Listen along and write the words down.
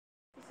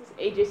This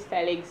is AJ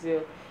Styling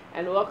Zoo,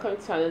 and welcome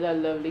to another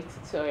lovely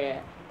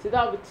tutorial. Today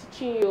I'll be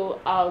teaching you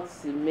how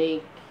to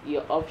make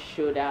your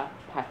off-shoulder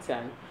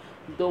pattern.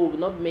 Though we'll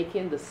not be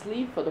making the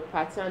sleeve for the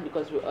pattern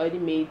because we already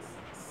made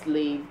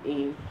sleeve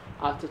in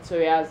our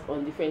tutorials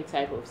on different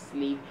type of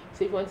sleeve.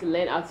 So if you want to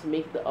learn how to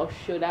make the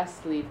off-shoulder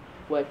sleeve,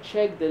 well,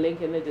 check the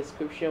link in the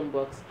description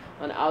box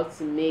on how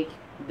to make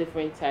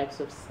different types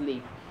of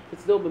sleeve. So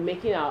today we'll be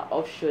making our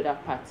off-shoulder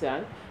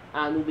pattern,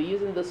 and we'll be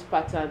using this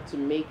pattern to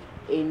make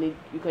any,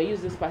 you can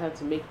use this pattern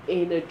to make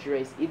any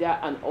dress, either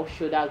an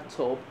off-shoulder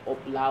top or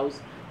blouse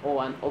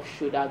or an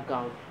off-shoulder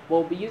gown. But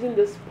we'll be using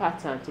this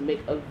pattern to make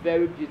a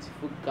very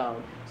beautiful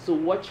gown, so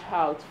watch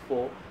out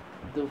for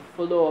the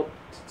follow-up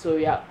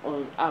tutorial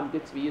on how I'm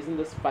going to be using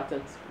this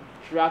pattern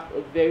to draft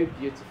a very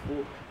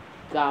beautiful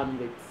gown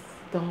with.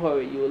 Don't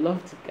worry, you will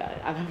love to gown,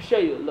 and I'm sure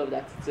you will love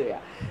that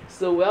tutorial.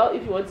 So well,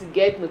 if you want to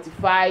get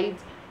notified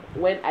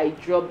when I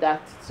drop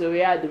that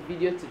tutorial, the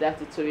video to that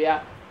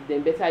tutorial,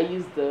 then better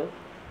use the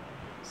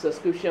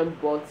subscription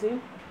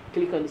button.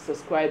 Click on the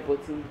subscribe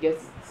button, get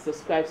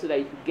subscribed so that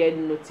you can get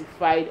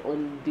notified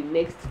on the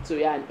next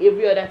tutorial and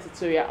every other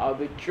tutorial I'll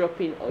be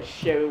dropping or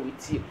sharing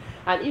with you.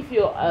 And if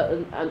you're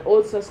an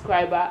old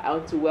subscriber, I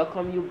want to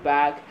welcome you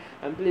back,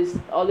 and please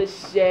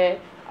always share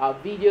our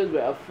videos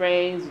with your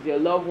friends, with your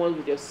loved ones,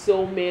 with your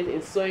soulmate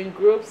in sewing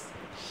groups.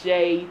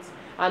 Share it,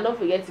 and don't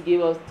forget to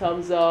give us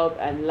thumbs up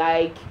and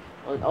like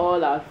on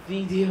all our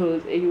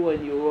videos,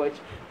 anyone you watch.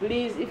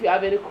 Please, if you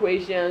have any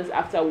questions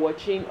after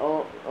watching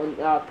or on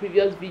our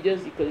previous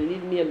videos, you can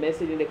leave me a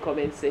message in the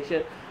comment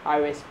section.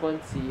 I'll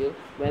respond to you.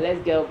 But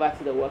let's get over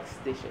to the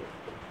workstation.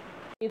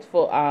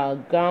 For our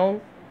gown,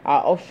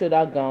 our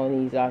off-shoulder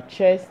gown is our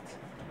chest,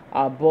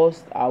 our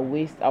bust, our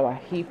waist, our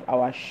hip,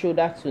 our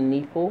shoulder to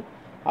nipple,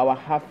 our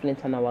half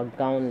length, and our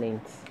gown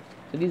length.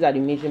 So these are the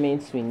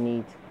measurements we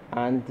need,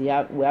 and we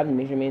have the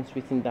measurements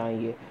written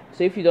down here.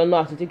 So if you don't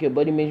know how to take your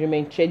body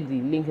measurement, check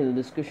the link in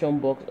the description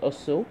box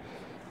also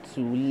to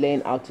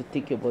learn how to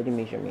take your body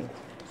measurement.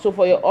 So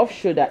for your off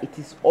shoulder, it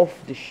is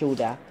off the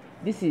shoulder.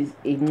 This is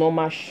a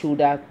normal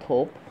shoulder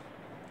top.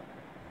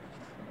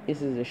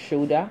 This is the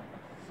shoulder.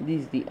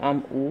 This is the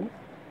armhole,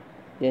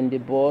 then the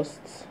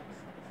bust,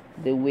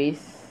 the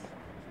waist,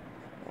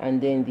 and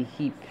then the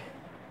hip.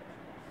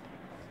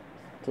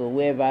 So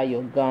wherever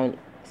your gown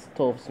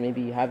stops,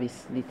 maybe you have a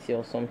slit here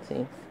or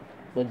something,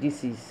 but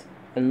this is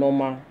a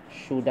normal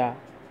shoulder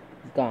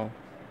gown.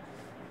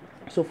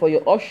 So for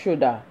your off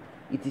shoulder,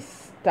 it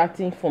is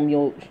starting from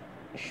your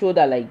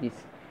shoulder like this.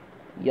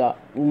 You're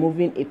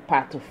removing a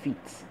part of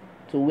it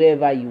to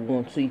wherever you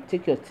want. So you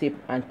take your tape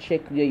and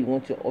check where you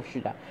want your off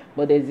shoulder.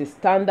 But there's a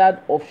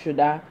standard off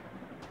shoulder.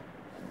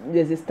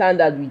 There's a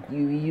standard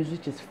you use,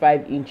 which is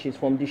 5 inches.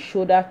 From the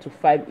shoulder to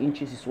 5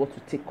 inches is what to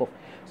take off.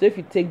 So if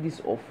you take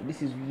this off,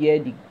 this is where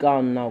the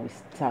gown now will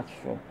start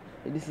from.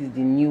 So this is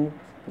the new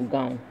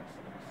gown.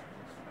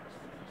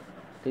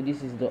 So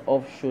this is the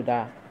off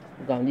shoulder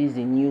gown. This is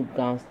the new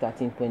gown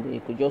starting point.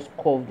 You could just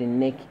curve the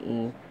neck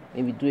in,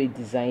 maybe do a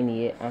design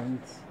here, and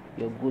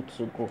you're good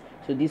to go.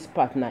 So this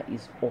part now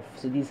is off.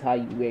 So this is how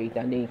you wear it,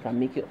 and then you can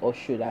make your off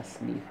shoulder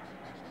sleeve.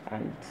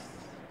 And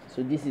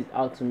so this is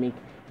how to make,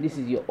 this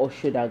is your off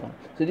shoulder gown.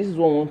 So this is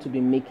what we want to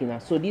be making now.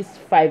 So this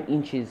 5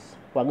 inches,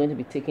 we're going to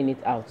be taking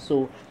it out.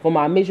 So from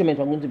our measurement,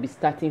 we're going to be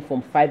starting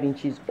from 5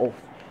 inches off.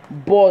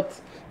 But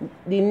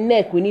the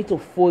neck, we need to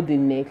fold the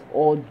neck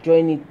or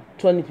join it,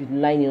 turn it with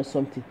lining or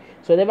something.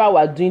 So whatever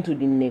we're doing to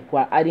the neck,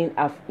 we're adding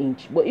 ½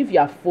 inch. But if you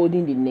are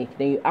folding the neck,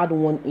 then you add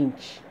 1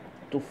 inch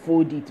to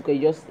fold it, because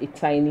just a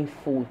tiny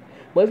fold.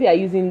 But if you are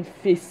using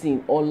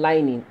facing or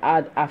lining,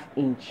 add ½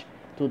 inch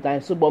to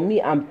that. So but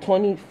me, I'm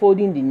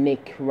folding the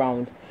neck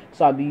round,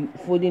 so I'll be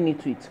folding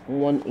it with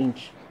 1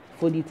 inch,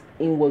 fold it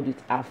inward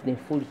with half, then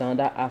fold it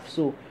another half.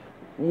 So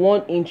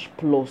 1 inch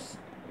plus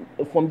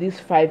from this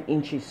 5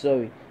 inches,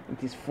 sorry,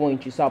 it is 4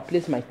 inches. So I'll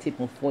place my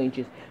tape on 4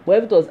 inches. But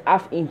if it was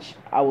 ½ inch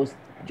I was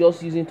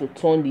just using to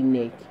turn the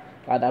neck,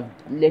 I'd have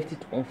left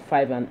it on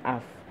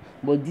 5.5.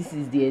 But this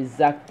is the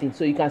exact thing.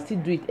 So you can still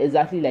do it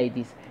exactly like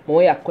this, but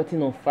when you're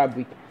cutting on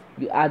fabric,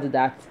 you add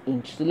that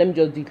inch. So let me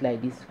just do it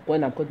like this.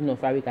 When I'm cutting on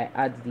fabric, I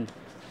add the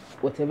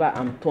whatever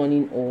I'm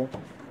turning or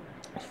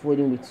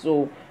folding with.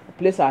 So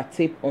place our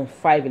tape on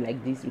 5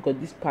 like this, because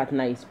this part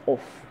now is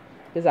off.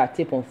 Place our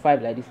tape on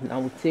 5 like this, and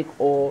we'll take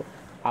all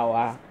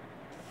our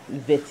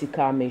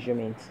vertical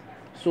measurements.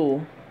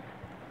 So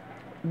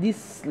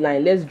this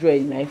line, let's draw a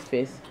line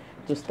first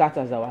to start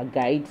as our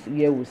guide,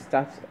 where we'll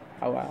start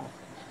our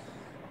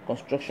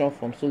construction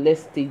from. So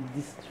let's take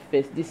this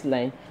first, this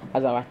line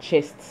as our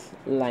chest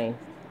line.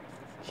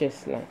 So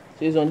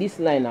it's on this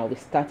line now we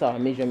start our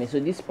measurement. So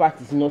this part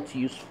is not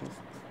useful.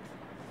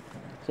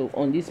 So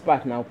on this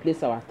part now,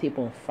 place our tape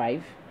on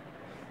 5.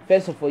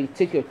 First of all, you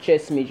take your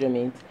chest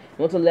measurement.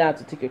 You want to learn how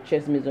to take your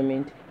chest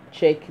measurement,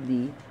 check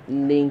the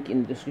link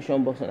in the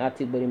description box on how to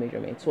take body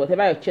measurement. So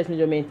whatever your chest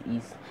measurement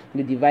is,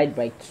 you divide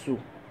by 2.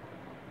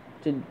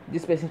 So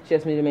this person's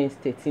chest measurement is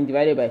 13,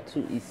 divided by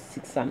 2 is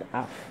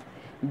 6.5.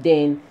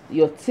 Then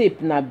your tape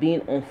now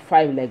being on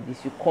 5 like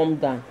this, you come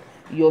down,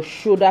 your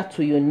shoulder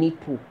to your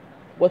nipple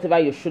whatever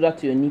your shoulder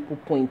to your nipple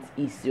point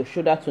is, your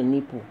shoulder to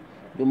nipple,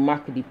 you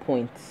mark the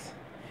points.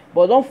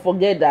 But don't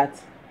forget that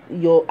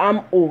your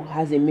armhole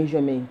has a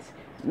measurement.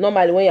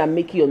 Normally when you are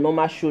making your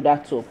normal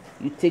shoulder top,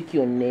 you take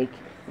your neck,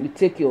 you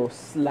take your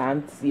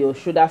slant, your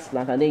shoulder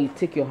slant, and then you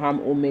take your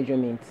armhole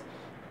measurement.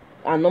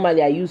 And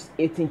normally I use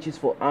 8 inches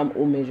for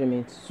armhole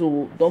measurement.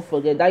 So don't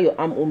forget that your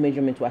armhole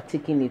measurement, we are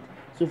taking it.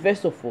 So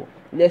first of all,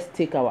 let's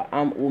take our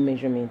armhole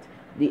measurement.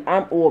 The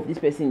armhole of this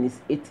person is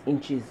 8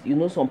 inches. You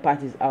know some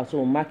part is out, so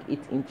we'll mark 8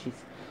 inches.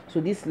 So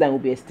this line will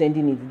be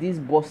extending it. This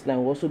bust line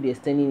will also be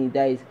extending it.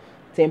 That is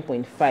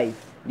 10.5.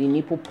 The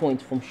nipple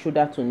point from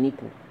shoulder to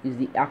nipple is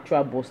the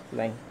actual bust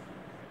line.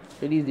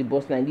 So this is the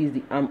bust line. This is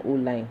the armhole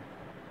line.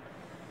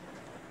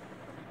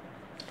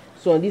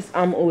 So on this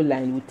armhole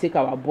line, we take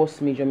our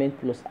bust measurement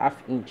plus ½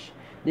 inch.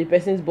 The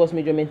person's bust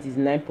measurement is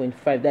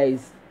 9.5. That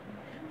is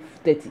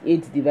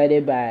 38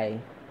 divided by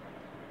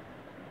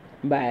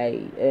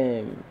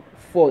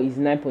 4 is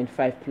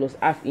 9.5 plus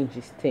 ½ inch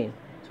is 10.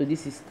 So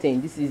this is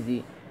 10. This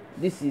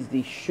is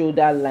the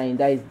shoulder line.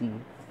 That is the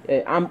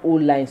armhole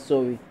line,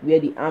 sorry, where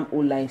the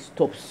armhole line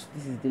stops.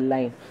 This is the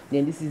line.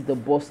 Then this is the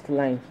bust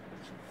line.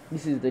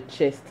 This is the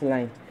chest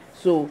line.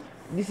 So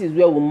this is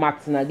where we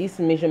marked. Now this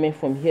measurement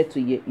from here to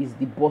here is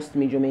the bust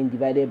measurement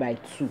divided by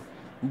 2.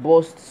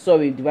 Bust,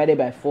 sorry, divided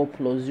by 4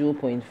 plus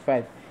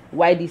 0.5.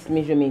 Why this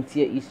measurement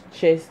here is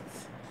chest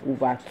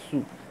over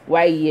 2.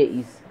 Why here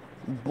is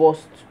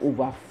bust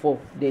over 4.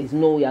 There is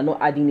no, you are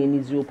not adding any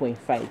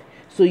 0.5.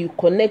 So you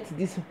connect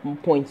this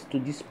point to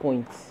this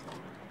point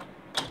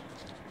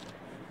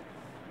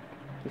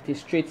with a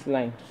straight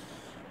line.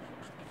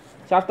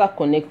 So after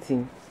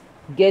connecting,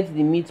 get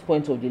the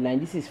midpoint of the line.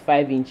 This is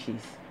 5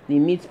 inches. The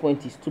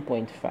midpoint is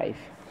 2.5.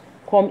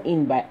 Come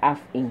in by ½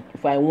 inch,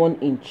 by 1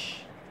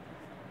 inch.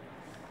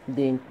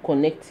 Then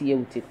connect here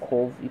with a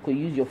curve. You could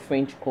use your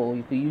French curve.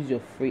 You could use your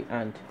free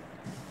hand.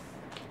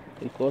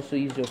 You could also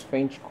use your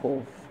French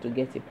curve to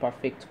get a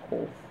perfect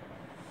curve.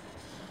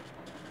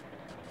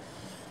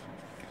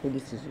 So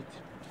this is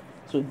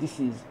it. So this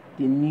is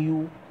the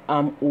new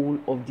armhole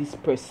of this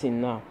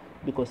person now,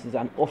 because it's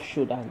an off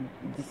shoulder.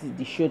 This is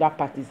the shoulder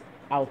part is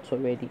out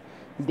already.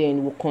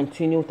 Then we'll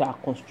continue with our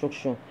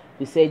construction.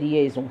 We said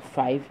here is on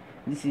 5.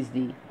 This is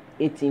the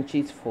 8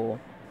 inches for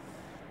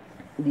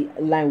the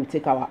line. We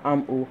take our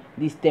armhole.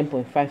 This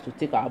 10.5 to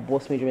take our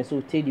bust measurement. So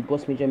we take the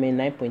bust measurement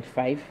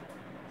 9.5.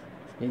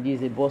 And this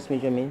is the bust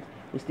measurement.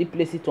 We still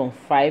place it on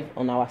 5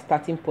 on our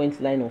starting point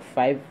line of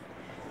 5.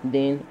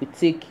 Then we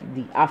take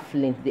the half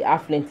length. The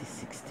half length is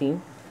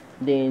 16.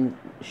 Then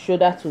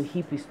shoulder to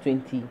hip is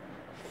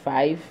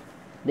 25.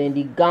 Then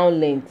the gown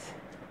length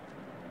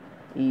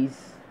is,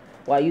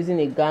 we are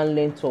using a gown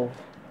length of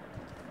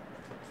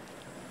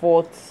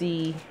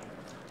 40.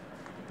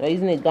 We are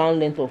using a gown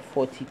length of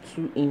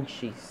 42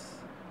 inches.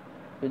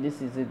 So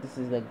this is it. This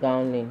is the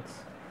gown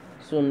length.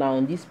 So now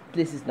in these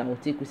places now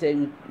we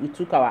said we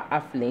took our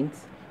half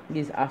length.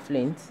 This is half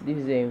length. This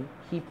is a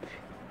hip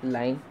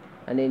line,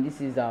 and then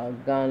this is our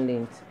gown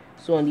length.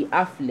 So on the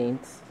half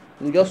length,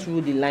 we just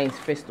rule the lines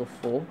first of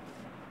all.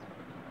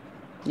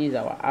 This is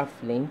our half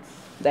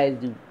length. That is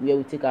the where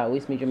we take our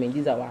waist measurement.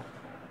 This is our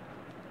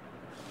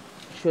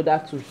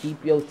shoulder to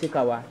hip, where we take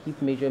our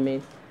hip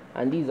measurement,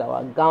 and this is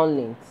our gown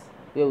length,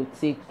 where we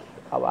take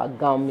our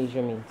gown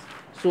measurement.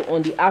 So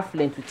on the half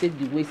length, we take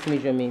the waist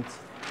measurement.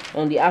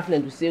 On the half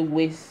length, we say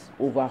waist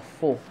over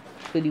 4.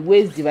 So the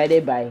waist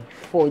divided by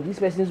 4. This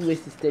person's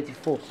waist is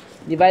 34.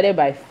 Divided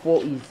by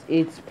 4 is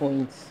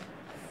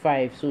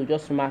 8.5. So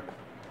just mark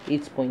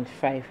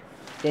 8.5.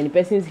 Then the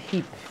person's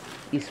hip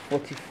is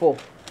 44.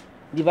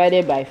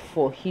 Divided by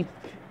 4, hip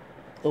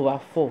over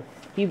 4.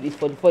 Hip is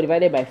 44.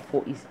 Divided by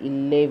 4 is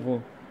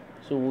 11.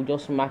 So we'll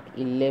just mark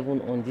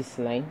 11 on this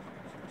line.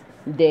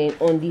 Then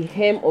on the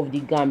hem of the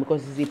gown,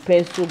 because it's a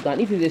pencil gown,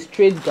 if it's a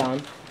straight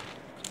gown,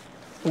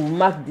 we'll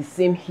mark the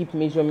same hip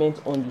measurement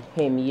on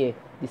the hem here,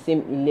 the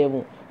same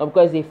 11. But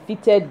because it's a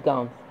fitted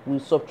gown, we'll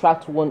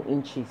subtract 1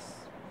 inches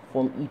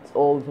from it,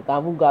 or if you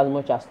can even go as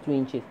much as 2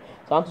 inches.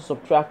 So I want to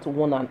subtract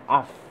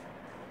 1.5,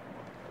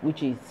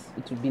 which is,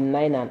 it will be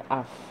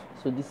 9.5.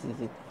 So this is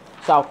it.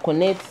 So I'll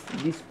connect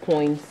these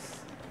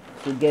points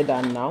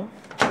together now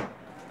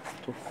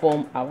to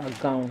form our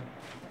gown.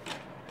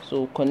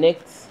 So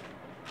connect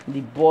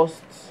the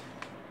bust,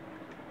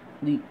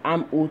 the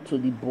armhole to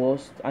the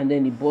bust, and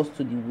then the bust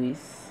to the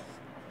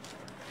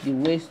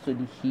waist to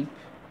the hip,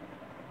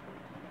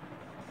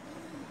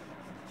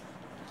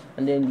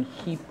 and then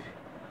the hip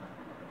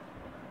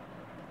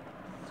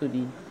to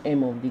the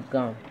hem of the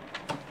gown.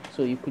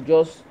 So you could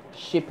just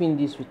shaping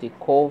this with a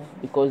curve,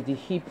 because the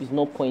hip is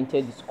not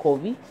pointed, it's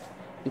curvy.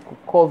 You could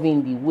curve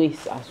in the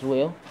waist as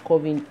well,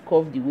 curve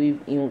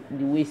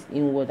the waist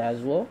inward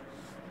as well.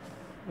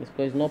 It's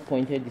because it's not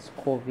pointed, it's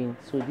curving.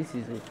 So this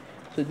is it.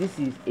 So this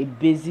is a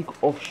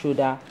basic off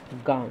shoulder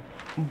gown,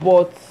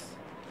 but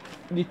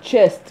the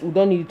chest, we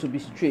don't need it to be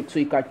straight, so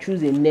you can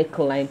choose a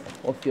neckline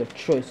of your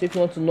choice. So if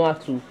you want to know how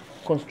to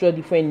construct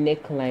different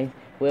necklines,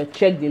 well,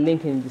 check the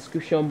link in the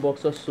description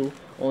box also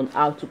on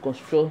how to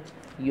construct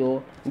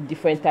your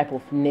different type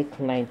of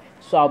neckline.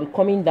 So I'll be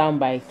coming down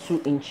by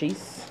 2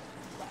 inches.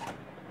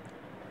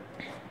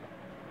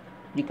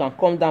 You can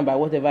come down by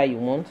whatever you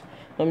want,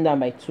 come down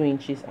by 2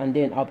 inches, and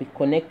then I'll be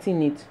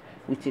connecting it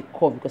with a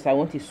curve because I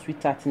want a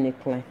sweetheart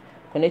neckline.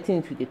 Connecting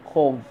it with a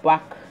curve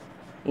back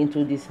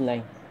into this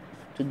line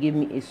to give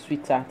me a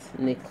sweetheart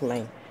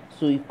neckline.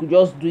 So you could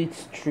just do it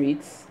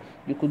straight,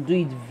 you could do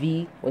it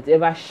V,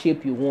 whatever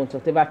shape you want,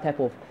 whatever type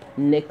of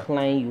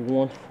neckline you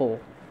want for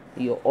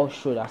your off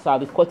shoulder. So I'll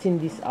be cutting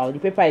this out. The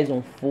paper is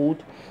on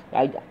fold.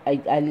 I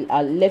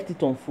left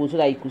it on fold so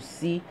that you could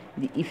see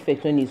the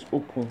effect when it's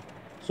open.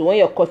 So when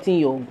you're cutting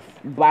your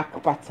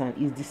back pattern,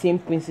 it's the same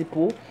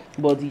principle,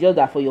 but it's just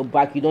that for your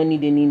back you don't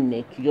need any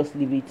neck. You just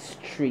leave it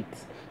straight,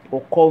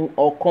 or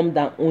come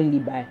down only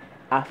by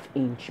half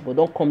inch, but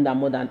don't come down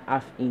more than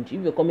half inch.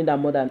 If you're coming down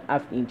more than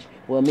half inch,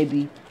 well,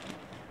 maybe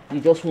you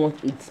just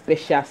want a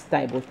special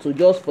style. But so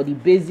just for the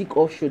basic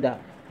off shoulder,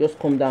 just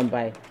come down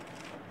by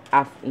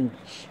half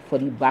inch for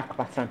the back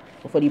pattern.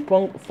 But for the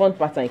front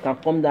pattern, you can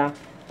come down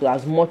to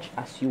as much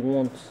as you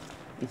want.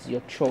 It's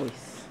your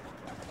choice.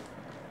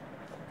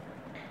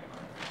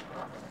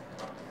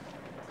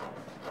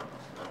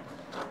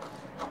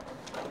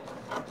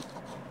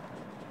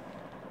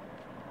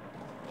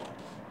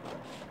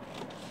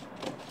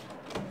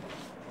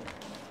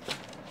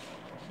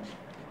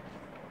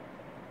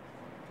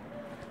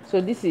 So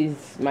this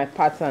is my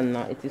pattern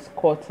now. It is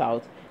cut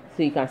out,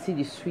 so you can see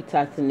the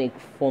sweetheart neck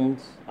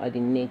formed at the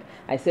neck.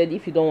 I said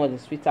if you don't want a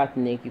sweetheart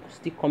neck, you could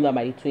still come down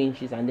by the 2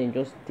 inches and then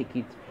just take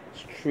it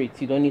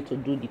straight. You don't need to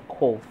do the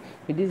curve.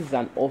 So this is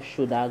an off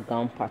shoulder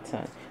gown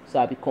pattern. So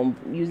I'll be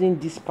using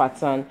this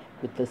pattern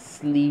with the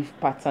sleeve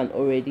pattern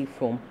already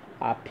from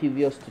our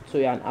previous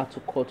tutorial on how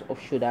to cut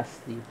off shoulder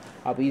sleeve.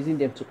 I'll be using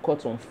them to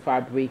cut on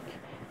fabric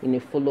in a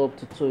follow-up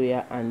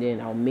tutorial, and then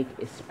I'll make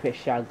a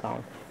special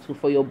gown. So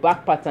for your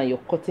back pattern, you're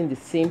cutting the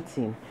same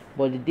thing,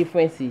 but the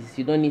difference is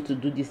you don't need to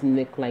do this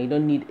neckline. You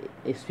don't need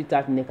a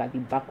sweetheart neck at the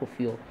back of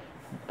your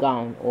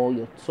gown or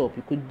your top.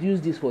 You could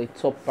use this for a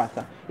top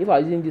pattern. If I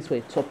was using this for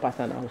a top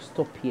pattern, I'll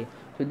stop here.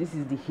 So this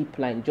is the hip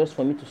line, just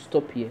for me to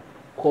stop here,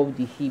 curve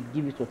the hip,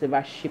 give it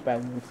whatever shape I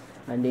want,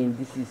 and then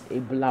this is a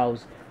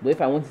blouse. But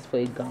if I want it for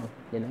a gown,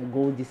 then I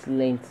go this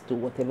length to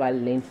whatever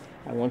length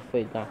I want for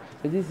a gown.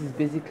 So this is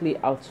basically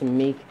how to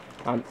make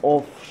an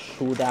off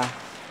shoulder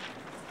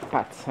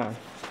pattern.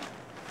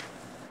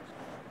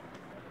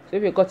 So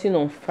if you're cutting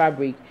on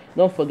fabric,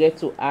 don't forget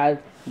to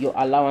add your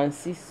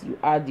allowances. You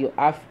add your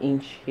half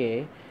inch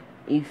here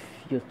if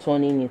you're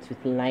turning it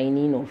with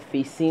lining or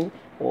facing,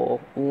 or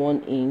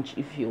 1 inch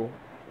if you're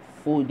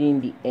folding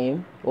the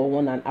hem, or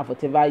 1.5,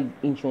 whatever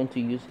inch you want to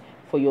use.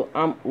 For your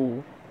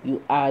armhole,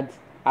 you add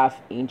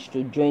half inch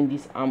to join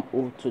this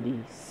armhole to the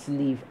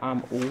sleeve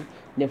armhole.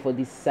 Then for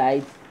the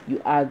side, you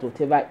add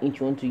whatever inch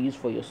you want to use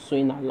for your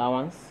sewing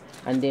allowance,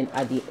 and then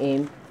at the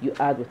hem you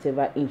add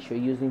whatever inch you're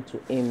using to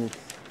hem it.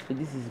 So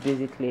this is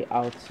basically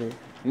how to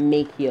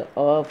make your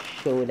off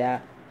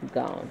shoulder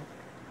gown.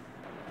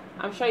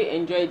 I'm sure you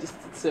enjoyed this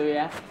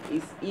tutorial.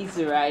 It's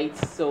easy, right?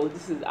 So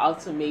this is how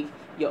to make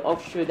your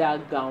off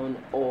shoulder gown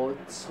or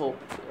top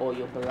or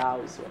your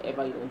blouse,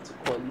 whatever you want to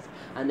call it,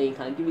 and then you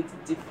can give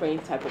it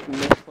different type of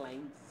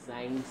neckline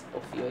designs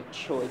of your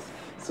choice.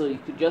 So you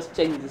could just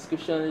check the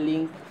description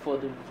link for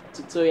the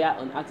tutorial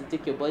on how to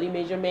take your body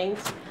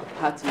measurements,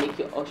 how to make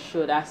your off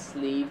shoulder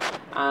sleeve,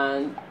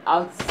 and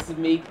how to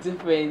make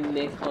different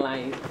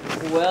necklines.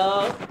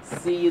 Well,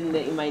 see you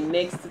in my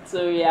next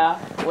tutorial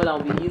when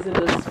I'll be using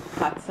this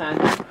pattern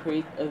to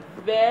create a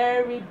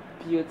very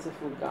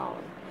beautiful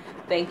gown.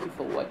 Thank you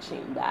for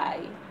watching.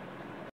 Bye.